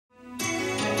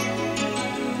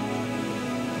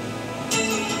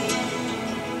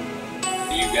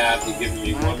guys for giving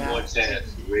me one more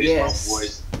chance to raise my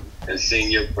voice and sing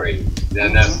your praise.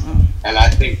 And I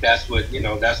think that's what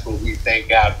that's what we thank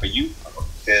God for you,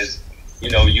 because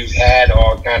you've had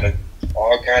all kind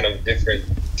of different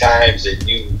times that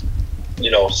you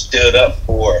stood up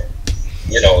for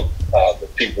the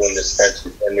people in this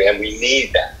country, and we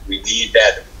need that. We need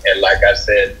that, and like I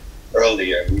said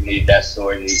earlier, we need that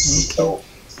sword needs to be told.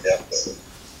 Definitely.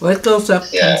 What goes up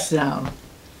comes down.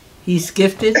 He's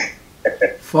gifted.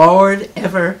 Forward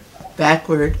ever,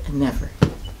 backward never.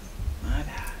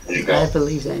 I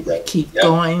believe that. You keep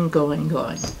going, going,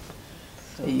 going.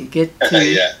 So you get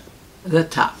to the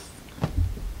top.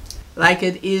 Like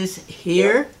it is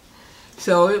here.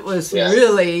 So it was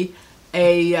really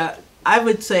I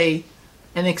would say,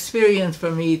 an experience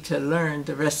for me to learn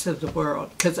the rest of the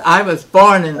world. Because I was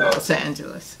born in Los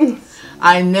Angeles.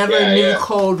 I never knew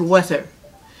cold weather.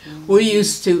 We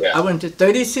used to, I went to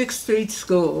 36th Street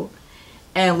School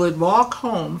and would walk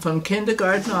home from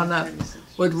kindergarten on up,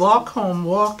 would walk home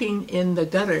walking in the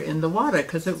gutter in the water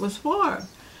because it was warm.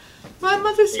 My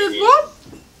mother said, "What?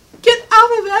 Get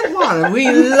out of that water." We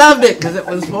loved it because it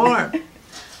was warm.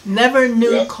 Never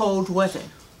knew cold weather.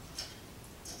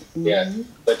 Yeah,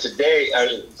 but today,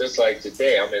 just like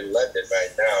today, I'm in London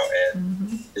right now,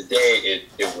 and today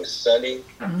it was sunny,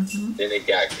 then it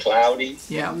got cloudy,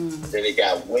 then it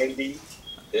got windy,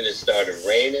 then it started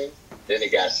raining, then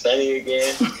it got sunny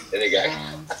again, then it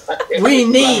got... We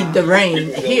need the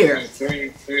rain here.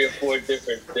 Three or four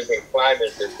different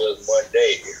climates in just one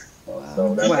day. Wow.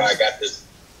 So that's why I got this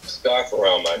scarf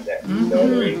around my neck, you know what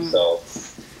I mean? So...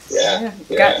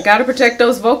 Got to protect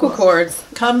those vocal cords.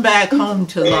 Come back home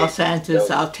to Los Angeles.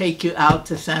 I'll take you out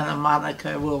to Santa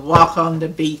Monica. We'll walk on the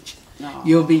beach.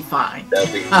 You'll be fine.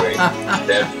 That'd be great.